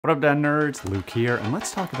What up, data nerds? Luke here, and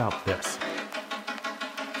let's talk about this.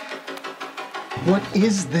 What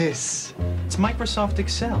is this? It's Microsoft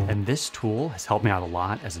Excel. And this tool has helped me out a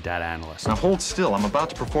lot as a data analyst. Now hold still, I'm about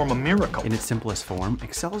to perform a miracle. In its simplest form,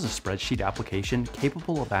 Excel is a spreadsheet application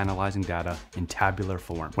capable of analyzing data in tabular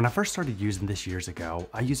form. When I first started using this years ago,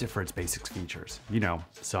 I used it for its basics features,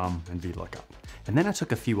 sum and VLOOKUP. And then I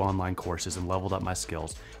took a few online courses and leveled up my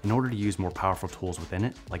skills in order to use more powerful tools within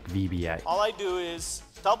it, like VBA. All I do is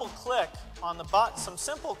double click on the button, some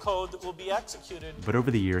simple code that will be executed. But over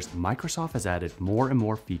the years, Microsoft has added more and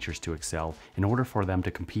more features to Excel in order for them to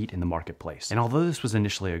compete in the marketplace. And although this was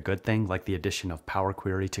initially a good thing, like the addition of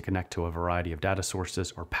PowerQuery to connect to a variety of data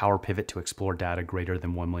sources or PowerPivot to explore data greater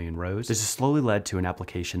than 1 million rows, this has slowly led to an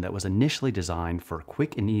application that was initially designed for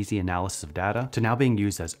quick and easy analysis of data to now being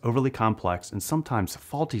used as overly complex and sometimes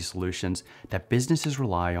faulty solutions that businesses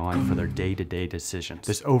rely on for their day-to-day decisions.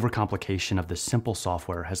 This overcomplication of this simple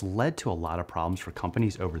software has led to a lot of problems for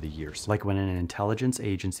companies over the years, like when an intelligence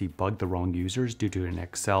agency bugged the wrong users due to an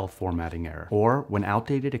Excel formatting error, or when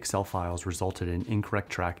outdated Excel files resulted in incorrect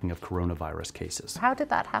tracking of coronavirus cases. How did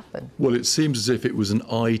that happen? Well, it seems as if it was an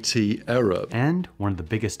IT error. And one of the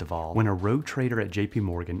biggest of all, when a rogue trader at JP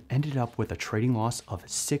Morgan ended up with a trading loss of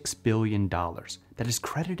 $6 billion that is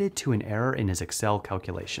credited to an error in his Excel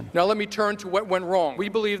calculation. Now let me turn to what went wrong. We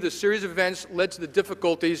believe the series of events led to the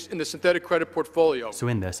difficulties in the synthetic credit portfolio. So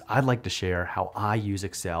in this, I'd like to share how I use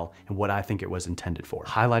Excel and what I think it was intended for,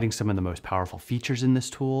 highlighting some of the most powerful features in this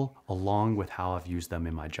tool, along with how I've used them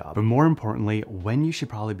in my job. But more importantly, when you should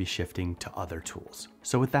probably be shifting to other tools.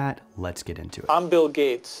 So with that, let's get into it. I'm Bill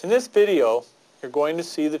Gates. In this video, you're going to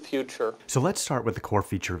see the future. So let's start with the core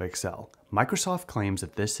feature of Excel. Microsoft claims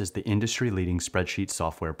that this is the industry-leading spreadsheet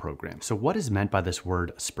software program. So what is meant by this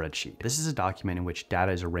word spreadsheet? This is a document in which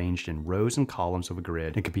data is arranged in rows and columns of a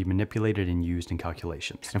grid and can be manipulated and used in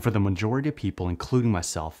calculations. And for the majority of people, including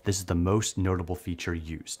myself, this is the most notable feature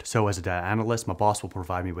used. So as a data analyst, my boss will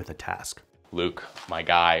provide me with a task. Luke, my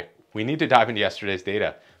guy, we need to dive into yesterday's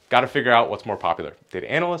data. Got to figure out what's more popular, data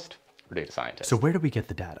analyst or data scientist. So where do we get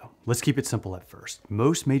the data? Let's keep it simple at first.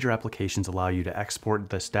 Most major applications allow you to export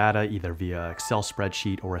this data either via Excel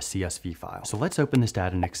spreadsheet or a CSV file. So let's open this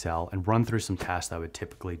data in Excel and run through some tasks that I would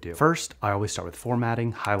typically do. First, I always start with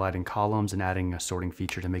formatting, highlighting columns, and adding a sorting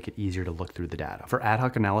feature to make it easier to look through the data. For ad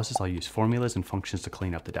hoc analysis, I'll use formulas and functions to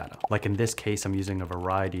clean up the data. Like in this case, I'm using a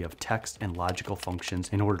variety of text and logical functions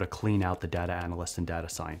in order to clean out the data analyst and data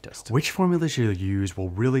scientist. Which formulas you'll use will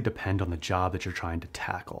really depend on the job that you're trying to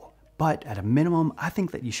tackle. But at a minimum, I think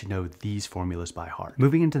that you should know these formulas by heart.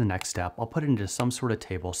 Moving into the next step, I'll put it into some sort of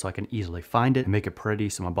table so I can easily find it and make it pretty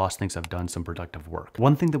so my boss thinks I've done some productive work.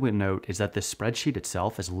 One thing that we note is that this spreadsheet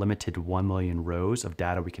itself is limited to 1 million rows of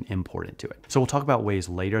data we can import into it. So we'll talk about ways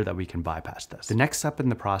later that we can bypass this. The next step in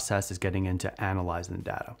the process is getting into analyzing the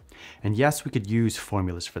data. And yes, we could use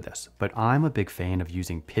formulas for this, but I'm a big fan of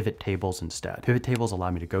using pivot tables instead. Pivot tables allow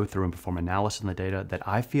me to go through and perform analysis on the data that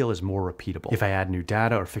I feel is more repeatable. If I add new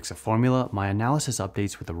data or fix a formula, my analysis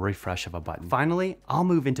updates with a refresh of a button. Finally, I'll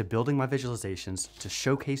move into building my visualizations to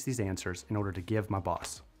showcase these answers in order to give my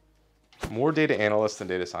boss. More data analysts than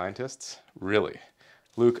data scientists? Really?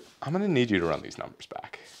 Luke, I'm gonna need you to run these numbers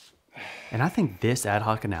back. And I think this ad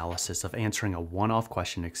hoc analysis of answering a one-off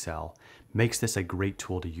question in Excel makes this a great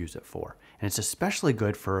tool to use it for. And it's especially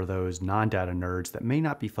good for those non-data nerds that may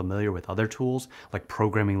not be familiar with other tools like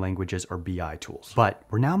programming languages or BI tools. But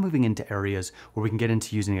we're now moving into areas where we can get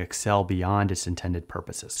into using Excel beyond its intended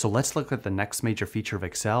purposes. So let's look at the next major feature of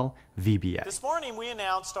Excel, VBA. This morning we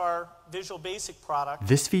announced our Visual Basic product.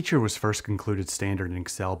 This feature was first concluded standard in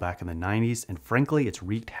Excel back in the 90s, and frankly, it's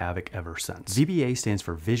wreaked havoc ever since. VBA stands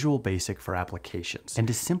for Visual Basic for Applications, and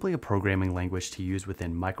is simply a programming language to use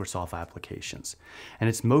within Microsoft applications. And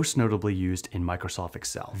it's most notably used in Microsoft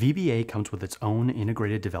Excel. VBA comes with its own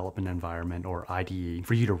integrated development environment, or IDE,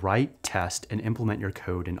 for you to write, test, and implement your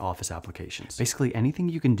code in Office applications. Basically, anything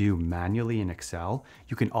you can do manually in Excel,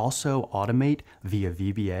 you can also automate via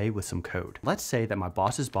VBA with some code. Let's say that my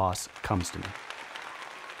boss's boss comes to me.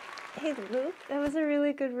 Hey Luke, that was a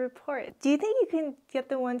really good report. Do you think you can get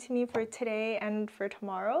the one to me for today and for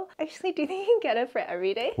tomorrow? Actually, do you think you can get it for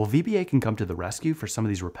every day? Well, VBA can come to the rescue for some of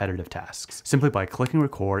these repetitive tasks. Simply by clicking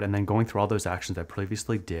record and then going through all those actions I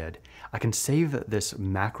previously did, I can save this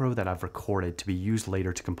macro that I've recorded to be used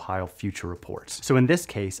later to compile future reports. So in this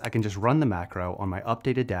case, I can just run the macro on my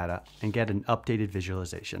updated data and get an updated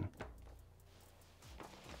visualization.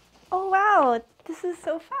 Oh wow, This is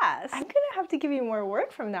so fast. I'm gonna have to give you more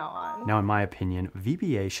work from now on. Now, in my opinion,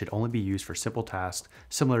 VBA should only be used for simple tasks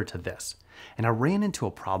similar to this. And I ran into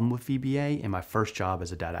a problem with VBA in my first job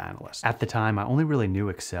as a data analyst. At the time, I only really knew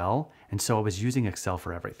Excel, and so I was using Excel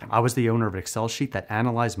for everything. I was the owner of an Excel sheet that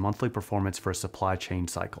analyzed monthly performance for a supply chain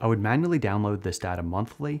cycle. I would manually download this data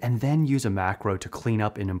monthly and then use a macro to clean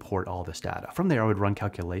up and import all this data. From there, I would run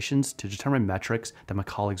calculations to determine metrics that my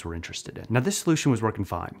colleagues were interested in. Now, this solution was working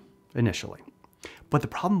fine, initially. But the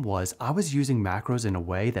problem was I was using macros in a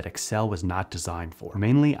way that Excel was not designed for.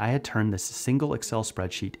 Mainly, I had turned this single Excel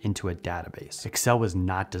spreadsheet into a database. Excel was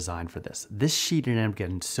not designed for this. This sheet ended up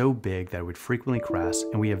getting so big that it would frequently crash,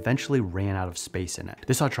 and we eventually ran out of space in it.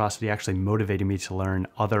 This atrocity actually motivated me to learn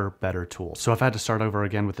other better tools. So if I had to start over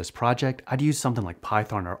again with this project, I'd use something like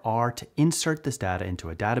Python or R to insert this data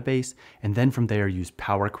into a database, and then from there use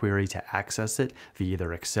PowerQuery to access it via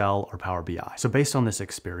either Excel or Power BI. So based on this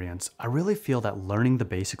experience, I really feel that learning the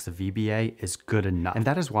basics of VBA is good enough. And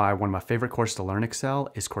that is why one of my favorite courses to learn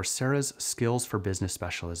Excel is Coursera's Skills for Business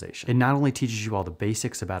Specialization. It not only teaches you all the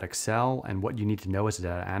basics about Excel and what you need to know as a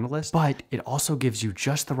data analyst, but it also gives you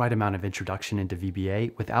just the right amount of introduction into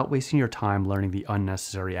VBA without wasting your time learning the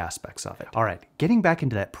unnecessary aspects of it. All right, getting back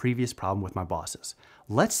into that previous problem with my bosses.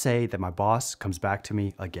 Let's say that my boss comes back to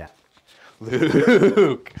me again.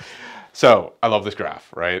 Luke. So I love this graph,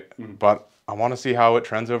 right? But I want to see how it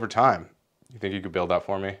trends over time. You think you could build that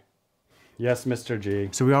for me? Yes, Mr. G.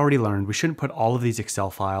 So we already learned we shouldn't put all of these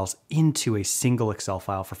Excel files into a single Excel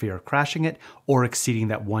file for fear of crashing it or exceeding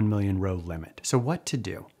that 1 million row limit. So what to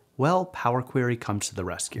do? Well, PowerQuery comes to the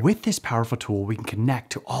rescue. With this powerful tool, we can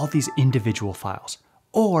connect to all these individual files.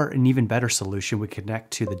 Or an even better solution, we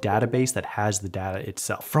connect to the database that has the data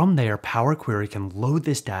itself. From there, PowerQuery can load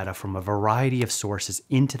this data from a variety of sources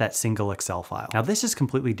into that single Excel file. Now, this is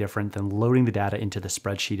completely different than loading the data into the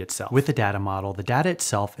spreadsheet itself. With the data model, the data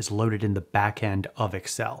itself is loaded in the back end of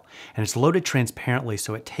Excel, and it's loaded transparently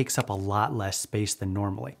so it takes up a lot less space than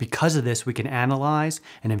normally. Because of this, we can analyze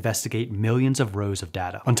and investigate millions of rows of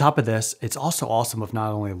data. On top of this, it's also awesome with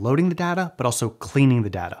not only loading the data, but also cleaning the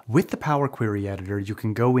data. With the PowerQuery editor, you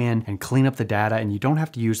can go in and clean up the data, and you don't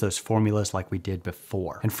have to use those formulas like we did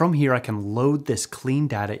before. And from here, I can load this clean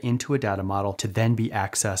data into a data model to then be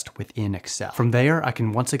accessed within Excel. From there, I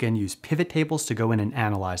can once again use pivot tables to go in and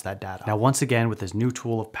analyze that data. Now, once again, with this new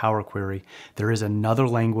tool of PowerQuery, there is another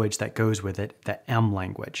language that goes with it, the M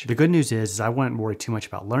language. The good news is I wouldn't worry too much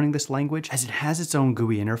about learning this language, as it has its own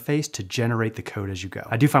GUI interface to generate the code as you go.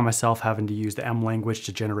 I do find myself having to use the M language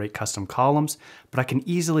to generate custom columns, but I can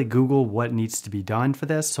easily Google what needs to be done for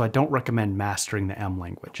this, so I don't recommend mastering the M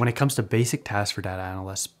language. When it comes to basic tasks for data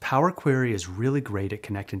analysts, PowerQuery is really great at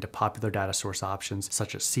connecting to popular data source options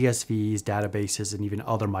such as CSVs, databases, and even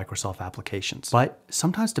other Microsoft applications. But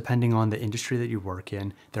sometimes, depending on the industry that you work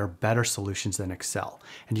in, there are better solutions than Excel.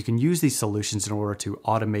 And you can use these solutions in order to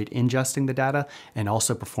automate ingesting the data and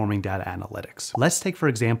also performing data analytics. Let's take, for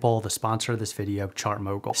example, the sponsor of this video,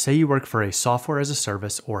 ChartMogul. Say you work for a software as a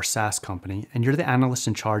service or SaaS company, and you're the analyst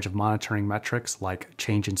in charge of monitoring metrics like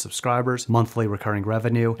change in subscribers, monthly recurring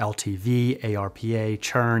revenue, LTV, ARPA,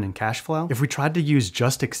 churn, and cash flow. If we tried to use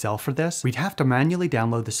just Excel for this, we'd have to manually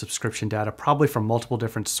download the subscription data probably from multiple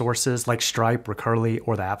different sources like Stripe, Recurly,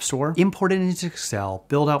 or the App Store, import it into Excel,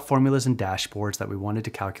 build out formulas and dashboards that we wanted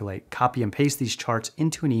to calculate, copy and paste these charts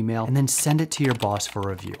into an email, and then send it to your boss for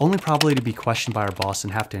review. Only probably to be questioned by our boss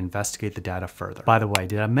and have to investigate the data further. By the way,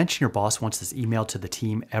 did I mention your boss wants this emailed to the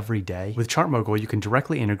team every day? With ChartMogul, you can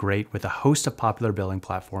directly integrate with a host of popular billing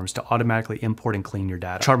platforms to automatically import and clean your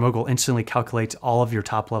data. ChartMogul instantly calculates all of your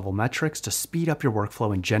top-level metrics to speed up your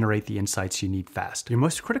workflow and generate the insights you need fast. Your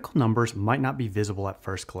most critical numbers might not be visible at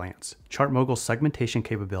first glance. ChartMogul's segmentation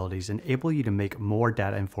capabilities enable you to make more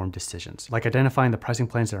data-informed decisions, like identifying the pricing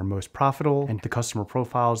plans that are most profitable and the customer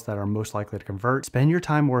profiles that are most likely to convert. Spend your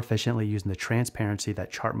time more efficiently using the transparency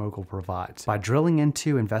that ChartMogul provides by drilling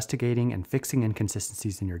into, investigating, and fixing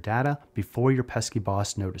inconsistencies in your data before your pesky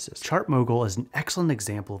boss notices. ChartMogul is an excellent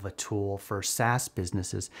example of a tool for SaaS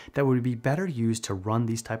businesses that would be better used to run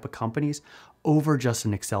these type of companies over just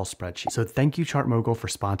an Excel spreadsheet. So thank you, ChartMogul, for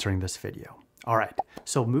sponsoring this video. All right,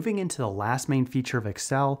 so moving into the last main feature of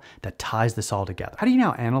Excel that ties this all together. How do you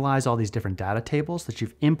now analyze all these different data tables that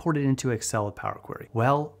you've imported into Excel with PowerQuery?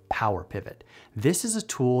 Well, PowerPivot. This is a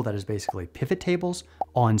tool that is basically pivot tables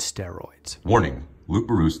on steroids. Warning, Luke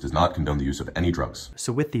Barousse does not condone the use of any drugs.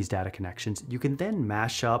 So with these data connections, you can then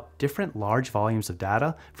mash up different large volumes of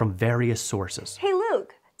data from various sources. Hey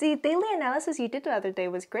Luke, the daily analysis you did the other day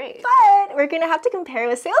was great, but we're gonna have to compare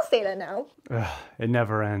with sales data now. It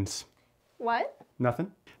never ends. What?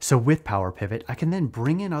 Nothing? So with PowerPivot, I can then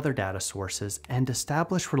bring in other data sources and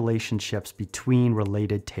establish relationships between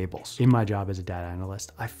related tables. In my job as a data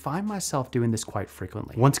analyst, I find myself doing this quite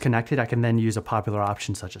frequently. Once connected, I can then use a popular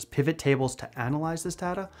option such as pivot tables to analyze this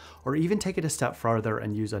data, or even take it a step further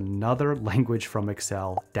and use another language from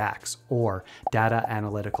Excel, DAX, or data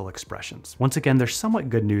analytical expressions. Once again, there's somewhat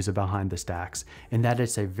good news behind this DAX, in that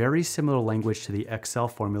it's a very similar language to the Excel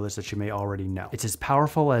formulas that you may already know. It's as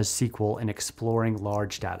powerful as SQL in exploring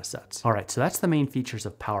large data sets. All right, so that's the main features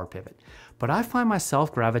of PowerPivot. But I find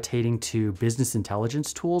myself gravitating to business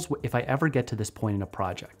intelligence tools if I ever get to this point in a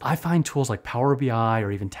project. I find tools like Power BI or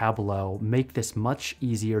even Tableau make this much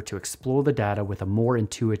easier to explore the data with a more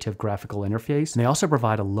intuitive graphical interface, and they also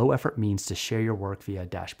provide a low-effort means to share your work via a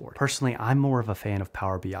dashboard. Personally, I'm more of a fan of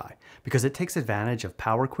Power BI because it takes advantage of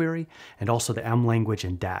PowerQuery and also the M language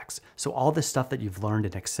and DAX. So all this stuff that you've learned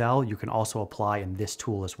in Excel, you can also apply in this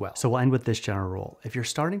tool as well. So we'll end with this general rule. If you're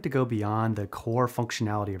starting to go beyond the core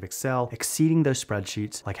functionality of Excel, exceeding those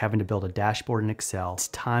spreadsheets, like having to build a dashboard in Excel, it's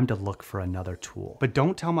time to look for another tool. But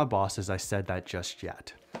don't tell my bosses I said that just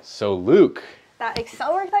yet. So Luke. That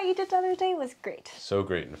Excel work that you did the other day was great. So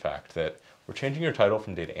great, in fact, that we're changing your title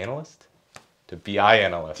from data analyst to BI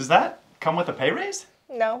analyst. Does that come with a pay raise?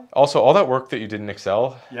 No. Also, all that work that you did in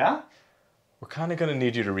Excel, Yeah? we're kind of going to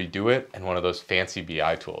need you to redo it in one of those fancy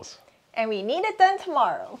BI tools. And we need it done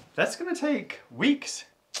tomorrow. That's gonna take weeks.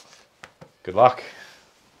 Good luck.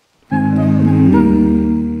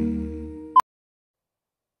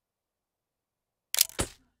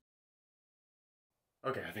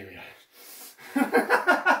 Okay, I think we got it.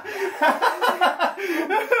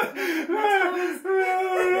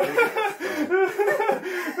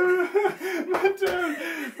 But dude,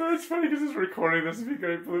 that's funny because it's recording this would be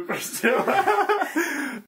great bloopers too.